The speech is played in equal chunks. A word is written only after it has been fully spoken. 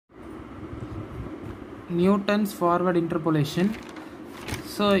Newton's forward interpolation.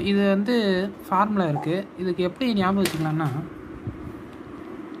 So இது வந்து formula இருக்குது. இதுக்கு எப்படி ஞாபகம் வச்சுக்கலாம்னா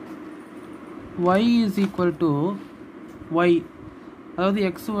y is equal to Y, அதாவது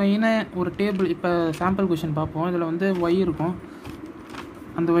எக்ஸ் ஒய்னு ஒரு டேபிள். இப்போ சாம்பிள் கொஷின் பார்ப்போம். இதில் வந்து y இருக்கும்,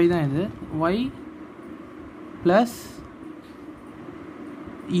 அந்த y தான் இது. y ப்ளஸ்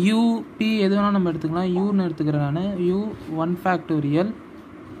யூபி எது வேணால் நம்ம எடுத்துக்கலாம். யூன்னு எடுத்துக்கிறேன் நான். u 1 factorial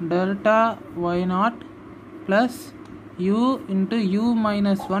delta Y not plus u into u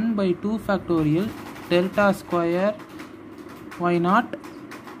minus 1 by 2 factorial delta square Y not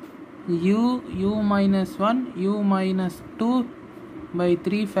u minus 1 u minus 2 by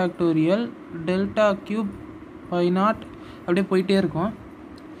 3 factorial delta cube y naught அப்படியே போயிட்டே இருக்கும்.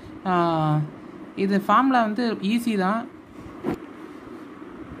 இது ஃபார்முலா வந்து ஈஸி தான்.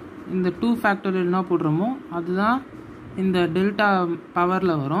 இந்த 2 ஃபேக்டோரியல்னா போடுறோமோ அதுதான் இந்த டெல்டா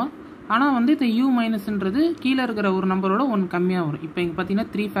பவரில் வரும். ஆனால் வந்து இந்த u மைனஸ்ன்றது கீழே இருக்கிற ஒரு நம்பரோட 1 கம்மியாக வரும். இப்போ இங்கே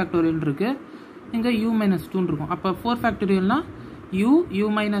பார்த்தீங்கன்னா 3 ஃபேக்டோரியல் இருக்குது, இங்கே u minus 2 இருக்கும். அப்போ 4 ஃபேக்டோரியல்னால் u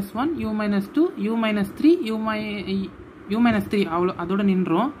minus 1 u minus 2 u minus 3 u minus 3 அவ்வளோ, அதோட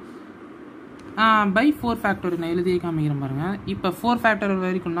நின்றோம். பை 4 ஃபேக்டோரியல் நான் எழுதியே காமிக்கிறேன் பாருங்கள். இப்போ 4 factorial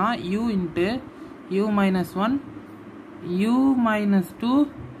வரைக்கும்னா u into u minus 1 u minus 2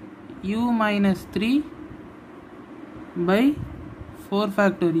 u minus 3 by 4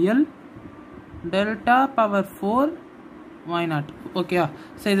 factorial delta power 4 y not. ஓகேயா?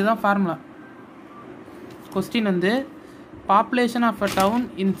 ஸோ இதுதான் ஃபார்முலா. கொஸ்டின் வந்து population of a town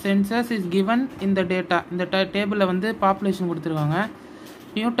in census is given in the data. இந்த டேபிளில் வந்து பாப்புலேஷன் கொடுத்துருக்காங்க.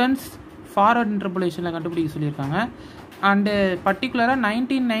 நியூட்டன்ஸ் ஃபார்வர்ட் இன்டர்போலேஷனில் கண்டுபிடிக்க சொல்லியிருக்காங்க. And பர்டிகுலராக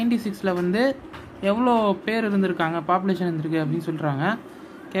 1996 வந்து எவ்வளோ பேர் இருந்திருக்காங்க, பாப்புலேஷன் இருந்திருக்கு அப்படின்னு சொல்கிறாங்க,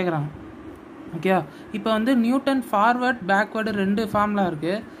 கேட்குறாங்க. ஓகே, இப்போ வந்து நியூட்டன் ஃபார்வர்ட் பேக்வேர்டு 2 ஃபார்முலா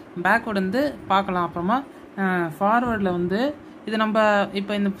இருக்குது. பேக்வேர்டு வந்து பார்க்கலாம் அப்புறமா. ஃபார்வேர்டில் வந்து இது நம்ம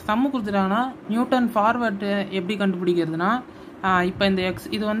இப்போ இந்த சம்மு கொடுத்துட்டாங்கன்னா நியூட்டன் ஃபார்வர்டு எப்படி கண்டுபிடிக்கிறதுனா, இப்போ இந்த எக்ஸ்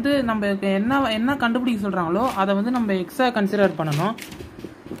இது வந்து நம்ம என்ன கண்டுபிடிக்க சொல்கிறாங்களோ அதை வந்து நம்ம எக்ஸை கன்சிடர் பண்ணணும்.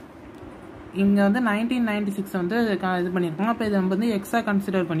 இங்கே வந்து 1996 வந்து இது பண்ணியிருக்காங்க. அப்போ இதை நம்ம வந்து எக்ஸாக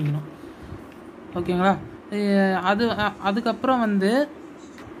கன்சிடர் பண்ணிக்கணும். ஓகேங்களா? அதுக்கப்புறம் வந்து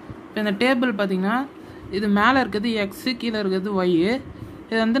இப்போ இந்த டேபிள் பார்த்திங்கன்னா இது மேலே இருக்கிறது எக்ஸு, கீழே இருக்கிறது ஒய்யு.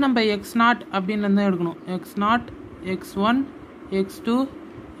 இது வந்து நம்ம எக்ஸ் நாட் அப்படின்னு தான் எடுக்கணும். X not, x1 x2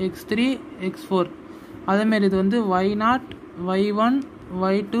 x3 x4. அதேமாரி இது வந்து y0 y1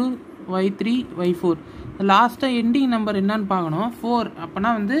 y2 y3 y4. லாஸ்ட்டாக எண்டிங் நம்பர் என்னன்னு பார்க்கணும், 4.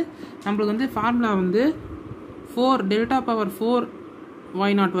 அப்போனா வந்து நம்மளுக்கு வந்து ஃபார்முலா வந்து 4 டெல்டா பவர் 4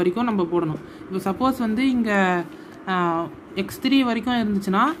 y0 வரைக்கும் நம்ம போடணும். இப்போ சப்போஸ் வந்து இங்கே x3 வரைக்கும்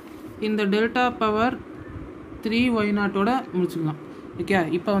இருந்துச்சுன்னா இந்த டெல்டா பவர் 3 y0ஓட முடிச்சுக்கலாம். ஓகே,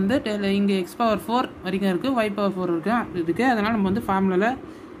 இப்போ வந்து இங்கே x பவர் 4 வரைக்கும் இருக்குது, y பவர் 4 இருக்குது. அதனால் நம்ம வந்து ஃபார்முலாவில்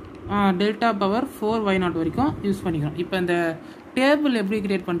டெல்டா பவர் 4 y0 வரைக்கும் யூஸ் பண்ணிக்கிறோம். இப்போ இந்த டேபிள் எப்படி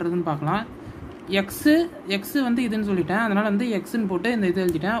கிரியேட் பண்ணுறதுன்னு பார்க்கலாம். எக்ஸு வந்து இதுன்னு சொல்லிட்டேன், அதனால் வந்து எக்ஸுன்னு போட்டு இந்த இது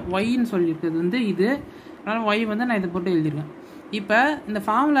எழுதிட்டேன். ஒய்ன்னு சொல்லியிருக்கிறது வந்து இது, அதனால் ஒய் வந்து நான் இதை போட்டு எழுதியிருக்கேன். இப்போ இந்த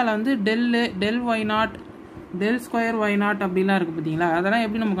ஃபார்முலாவில் வந்து del y0 del square y0 அப்படிலாம் இருக்குது பார்த்தீங்களா? அதெல்லாம்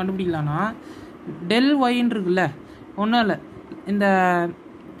எப்படி நம்ம கண்டுபிடிக்கலாம்னா, டெல் ஒய்ன்னு இருக்குல்ல, ஒன்றும் இல்லை, இந்த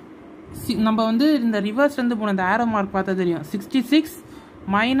நம்ம வந்து இந்த ரிவர்ஸ்லேருந்து போன இந்த ஆரோ மார்க் பார்த்தா தெரியும். 66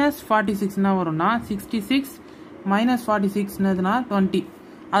 மைனஸ் 46 வரும்னா 66 மைனஸ் 46 20.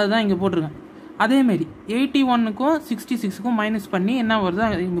 அதுதான் இங்கே போட்டிருக்கேன். அதேமாரி 81க்கும் 66க்கும் மைனஸ் பண்ணி என்ன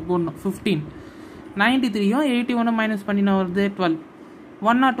வருது இங்கே போடணும், 15. 93யும் 81 மைனஸ் பண்ணி என்ன வருது, 12.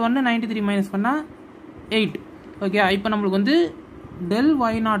 101 93 மைனஸ் பண்ணால் 8. ஓகே, இப்போ நம்மளுக்கு வந்து டெல்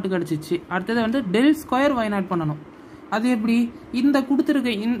y0 கிடச்சிச்சு. அடுத்தது வந்து டெல் ஸ்கொயர் y0 பண்ணணும். அது எப்படி, இந்த கொடுத்துருக்க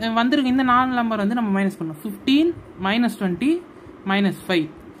வந்திருக்க இந்த 4 நம்பர் வந்து நம்ம மைனஸ் பண்ணணும். 15 minus 20 minus 5,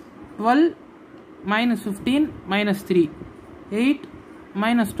 12 minus 15 minus 3, 8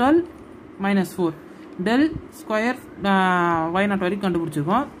 minus 12 minus 4. Del square y0 வரைக்கும்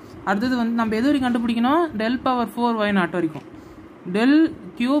கண்டுபிடிச்சிருக்கோம். அடுத்தது வந்து நம்ம எது வரைக்கும் கண்டுபிடிக்கணும், டெல் பவர் 4 y0 வரைக்கும். டெல்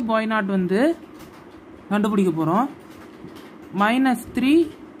கியூப் y0 வந்து கண்டுபிடிக்க போகிறோம். மைனஸ் 3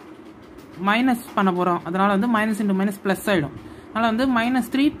 மைனஸ் பண்ண போகிறோம், அதனால் வந்து மைனஸ் இன்ட்டு மைனஸ் ப்ளஸ் ஆகிடும். அதனால் வந்து மைனஸ்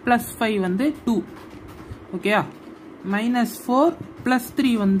 3 ப்ளஸ் 5 வந்து 2. ஓகேயா? மைனஸ் 4 ப்ளஸ்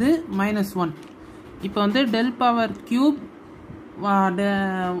 3 வந்து மைனஸ் 1. இப்போ வந்து டெல் பவர் கியூப்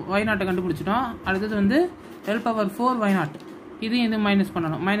y0 கண்டுபிடிச்சிட்டோம். அடுத்தது வந்து டெல் பவர் 4 y0, இது மைனஸ்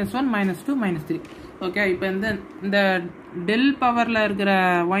பண்ணணும். Minus 1 minus 2 minus 3. ஓகே, இப்போ இந்த டெல் பவரில் இருக்கிற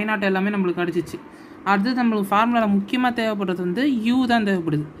y0 எல்லாமே நம்மளுக்கு கிடச்சிச்சு. அடுத்தது நம்மளுக்கு ஃபார்முலாவில் முக்கியமாக தேவைப்படுறது வந்து u தான்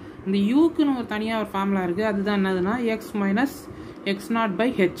தேவைப்படுது. இந்த யூக்குன்னு ஒரு தனியாக ஒரு ஃபார்முலா இருக்குது. அதுதான் என்னதுன்னா x minus x0 by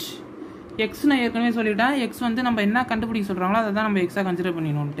h. X நான் ஏற்கனவே சொல்லிட்டேன். எக்ஸ் வந்து நம்ம என்ன கண்டுபிடிக்க சொல்கிறாங்களோ அதை தான் நம்ம எக்ஸாக கன்சிடர்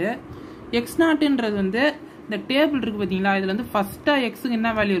பண்ணிடணுன்ட்டு. எக்ஸ் நாட்டுன்றது வந்து இந்த டேபிள் இருக்குது பார்த்தீங்களா, இதில் வந்து ஃபஸ்ட்டாக எக்ஸுக்கு என்ன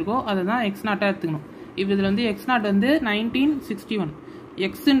வேல்யூ இருக்கோ அதை தான் எக்ஸ் நாட்டாக எடுத்துக்கணும். இப்போ இதில் வந்து எக்ஸ் நாட் வந்து 1961,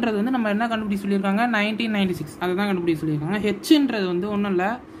 எக்ஸுன்றது வந்து நம்ம என்ன கண்டுபிடிக்க சொல்லியிருக்காங்க 1996, அதை தான் கண்டுபிடிக்க சொல்லியிருக்காங்க. ஹெச்ன்றது வந்து ஒன்றும் இல்லை,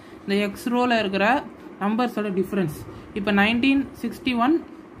 இந்த எக்ஸ் ரோவில் இருக்கிற நம்பர்ஸோட டிஃப்ரென்ஸ். இப்போ 1961,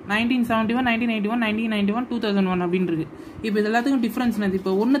 1971, 1981, 1991, 2001 அப்படின்னு இருக்கு. இப்போ இது எல்லாத்துக்கும் டிஃப்ரென்ஸ் என்னது?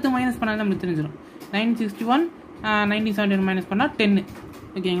 இப்போ ஒன்றுத்து மைனஸ் பண்ணாலும் நம்மளுக்கு தெரிஞ்சிடும். 961 1971 மைனஸ் பண்ணால் 10.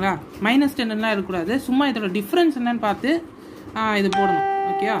 ஓகேங்களா? -10லாம் இருக்கக்கூடாது. சும்மா இதோட டிஃப்ரென்ஸ் என்னன்னு பார்த்து இது போடணும்.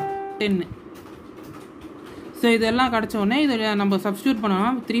 ஓகேயா? 10. ஸோ இதெல்லாம் கிடச்ச உடனே இதில் நம்ம சப்ஸ்டியூட் பண்ணோம்னா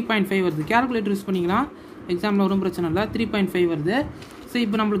 3.5 வருது. கேல்குலேட்டர் யூஸ் பண்ணிக்கலாம், எக்ஸாம்பிள் ஒன்றும் பிரச்சனை இல்லை. 3.5 வருது. ஸோ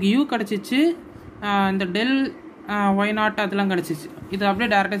இப்போ நம்மளுக்கு யூ கிடச்சிச்சு, இந்த டெல் Y0 அதெல்லாம் கிடச்சிச்சு. இதை அப்படியே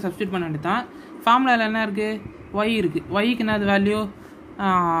டேரெக்டாக சப்ஸ்டியூட் பண்ண வேண்டியது தான். ஃபார்முலாவில் என்ன இருக்குது? ஒய் இருக்குது. ஒய்க்கு என்னது வேல்யூ?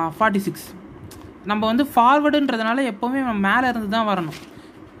 46. நம்ம வந்து ஃபார்வர்டுன்றதுனால எப்போவுமே மேலே இருந்து தான் வரணும்.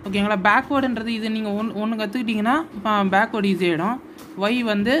 ஓகேங்களா? பேக்வேர்டுன்றது இது நீங்கள் ஒன்று கற்றுக்கிட்டிங்கன்னா பேக்வேர்டு ஈஸி ஆகிடும். ஒய்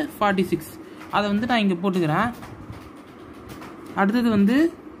வந்து 46, அதை வந்து நான் இங்கே போட்டுக்கிறேன். அடுத்தது வந்து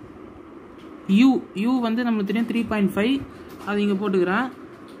யூ வந்து நம்மளுக்கு தெரியும் 3.5, அது இங்கே போட்டுக்கிறேன்.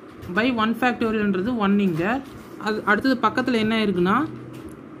 பை 1 ஃபேக்டோரியல்ன்றது 1 இங்கே. அது அடுத்தது பக்கத்தில் என்ன இருக்குன்னா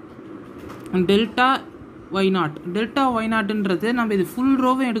டெல்டா Y0. டெல்டா Y0ன்றது நம்ம இது ஃபுல்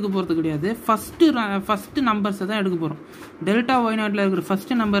ரோவும் எடுக்க போகிறது கிடையாது, ஃபஸ்ட்டு நம்பர்ஸை தான் எடுக்க போகிறோம். டெல்டா Y0ல் இருக்கிற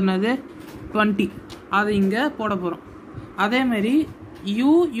ஃபஸ்ட்டு நம்பர் என்னது? 20, அதை இங்கே போட போகிறோம். அதேமாரி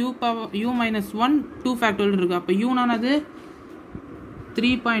u மைனஸ் 1 2 ஃபேக்டோரியல் இருக்குது. அப்போ யூனானது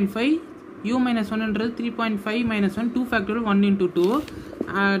 3.5, u minus 1ன்றது 3.5 minus 1 2 factorial 1 into 2.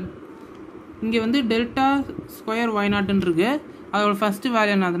 இங்கே வந்து டெல்டா ஸ்கொயர் Y0ன்னு இருக்குது, அதோட ஃபஸ்ட்டு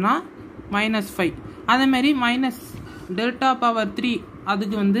வேல்யூ என்னதுன்னா -5. அதேமாரி மைனஸ் டெல்டா பவர் 3,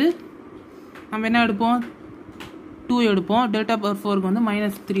 அதுக்கு வந்து நம்ம என்ன எடுப்போம்? 2 எடுப்போம். டெல்டா பவர் 4க்கு வந்து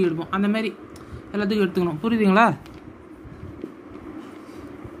 -3 எடுப்போம். அந்தமாரி எல்லாத்துக்கும் எடுத்துக்கணும். புரியுதுங்களா?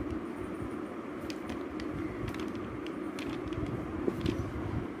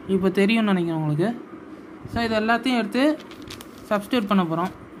 இப்போ தெரியும்னு நினைக்கிறேன் உங்களுக்கு. ஸோ இது எல்லாத்தையும் எடுத்து சப்ஸ்டியூட் பண்ண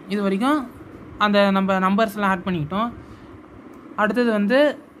போகிறோம். இது வரைக்கும் அந்த நம்ம நம்பர்ஸ்லாம் ஆட் பண்ணிக்கிட்டோம். அடுத்தது வந்து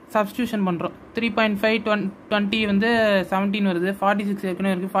சப்ஸ்டியூஷன் பண்ணுறோம். 3.5 20 வந்து 17 வருது. 46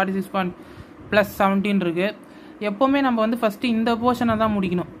 ஏற்கனவே இருக்குது, 46 + 17 இருக்குது. எப்போவுமே நம்ம வந்து ஃபஸ்ட்டு இந்த போர்ஷனை தான்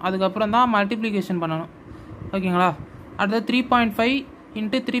முடிக்கணும், அதுக்கப்புறம் தான் மல்டிப்ளிகேஷன் பண்ணணும். ஓகேங்களா? அடுத்தது 3.5 ×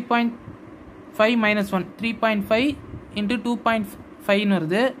 3.5 - 1 3.5 × 2.5ன்னு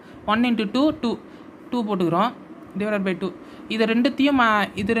வருது. 1 × 2 2 போட்டுக்கிறோம், /2. இது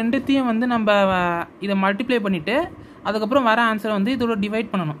ரெண்டுத்தையும் வந்து நம்ம இதை மல்டிப்ளை பண்ணிவிட்டு அதுக்கப்புறம் வர ஆன்சரை வந்து இதோட டிவைட்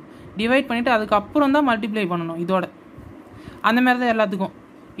பண்ணணும். டிவைட் பண்ணிவிட்டு அதுக்கப்புறம் தான் மல்டிப்ளை பண்ணணும் இதோட. அந்தமாரி தான் எல்லாத்துக்கும்.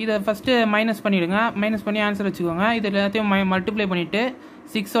 இதை ஃபஸ்ட்டு மைனஸ் பண்ணிவிடுங்க, மைனஸ் பண்ணி ஆன்சர் வச்சுக்கோங்க. இது எல்லாத்தையும் மல்டிப்ளை பண்ணிவிட்டு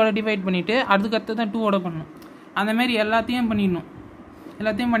 6ஓட டிவைட் பண்ணிவிட்டு அதுக்கடுத்து தான் 2ஓட பண்ணணும். அந்தமாரி எல்லாத்தையும் பண்ணிடணும்.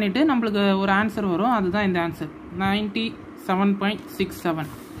 எல்லாத்தையும் பண்ணிவிட்டு நம்மளுக்கு ஒரு ஆன்சர் வரும், அதுதான் இந்த ஆன்சர்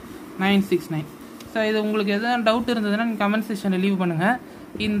 97.67969. ஸோ இது உங்களுக்கு எதாவது டவுட் இருந்ததுன்னா நீங்கள் கமெண்ட் செக்ஷனில் லீவ் பண்ணுங்கள்.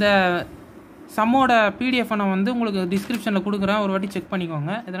 இந்த சம்மோட பிடிஎஃப் நான் வந்து உங்களுக்கு டிஸ்கிரிப்ஷனில் கொடுக்குறேன், ஒரு வாட்டி செக்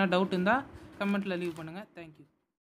பண்ணிக்கோங்க. எதனா டவுட் இருந்தால் கமெண்ட்டில் லீவ் பண்ணுங்கள். தேங்க்யூ.